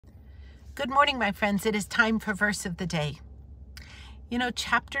Good morning, my friends. It is time for verse of the day. You know,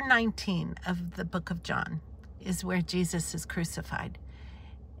 chapter 19 of the book of John is where Jesus is crucified.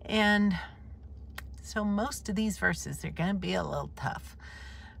 And so most of these verses are going to be a little tough.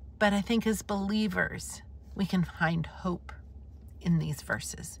 But I think as believers, we can find hope in these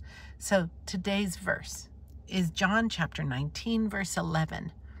verses. So today's verse is John chapter 19, verse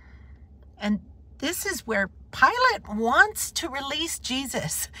 11. And this is where Pilate wants to release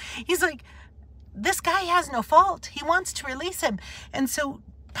Jesus. He's like, this guy has no fault. He wants to release him. And so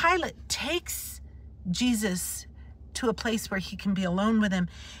Pilate takes Jesus to a place where he can be alone with him.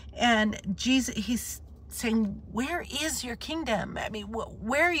 And Jesus, he's saying, where is your kingdom? I mean,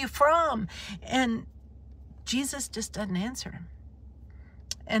 where are you from? And Jesus just doesn't answer him.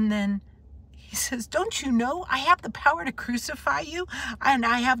 And then he says, don't you know I have the power to crucify you and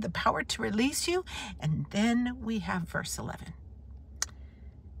I have the power to release you? And then we have verse 11.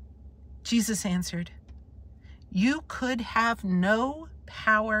 Jesus answered, you could have no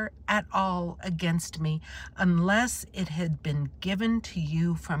power at all against me unless it had been given to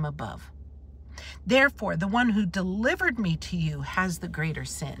you from above. Therefore, the one who delivered me to you has the greater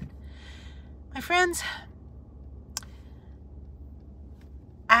sin. My friends,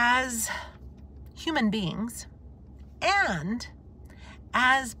 as human beings and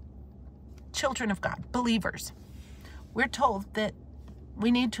as children of God, believers, we're told that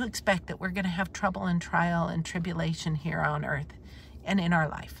we need to expect that we're going to have trouble and trial and tribulation here on earth and in our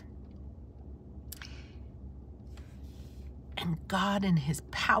life. And God in his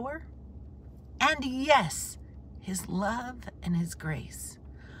power and yes, his love and his grace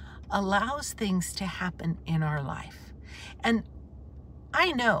allows things to happen in our life. And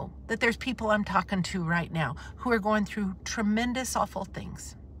I know that there's people I'm talking to right now who are going through tremendous, awful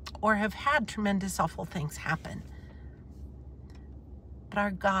things or have had tremendous, awful things happen. But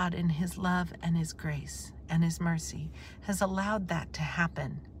our God in his love and his grace and his mercy has allowed that to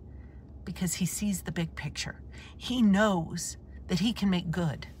happen because he sees the big picture. He knows that he can make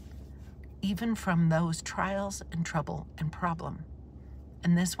good even from those trials and trouble and problem.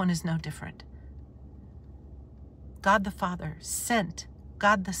 And this one is no different. God the Father sent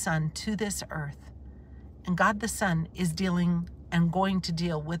God the Son to this earth, and God the Son is dealing and going to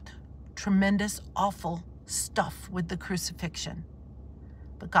deal with tremendous, awful stuff with the crucifixion.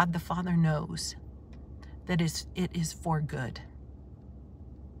 But God the Father knows that it is for good.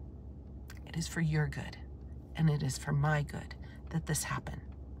 It is for your good, and it is for my good that this happened.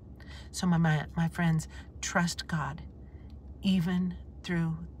 So my friends, trust God even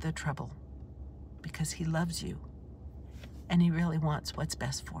through the trouble because he loves you. And he really wants what's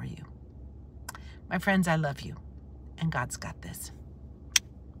best for you. My friends, I love you, and God's got this.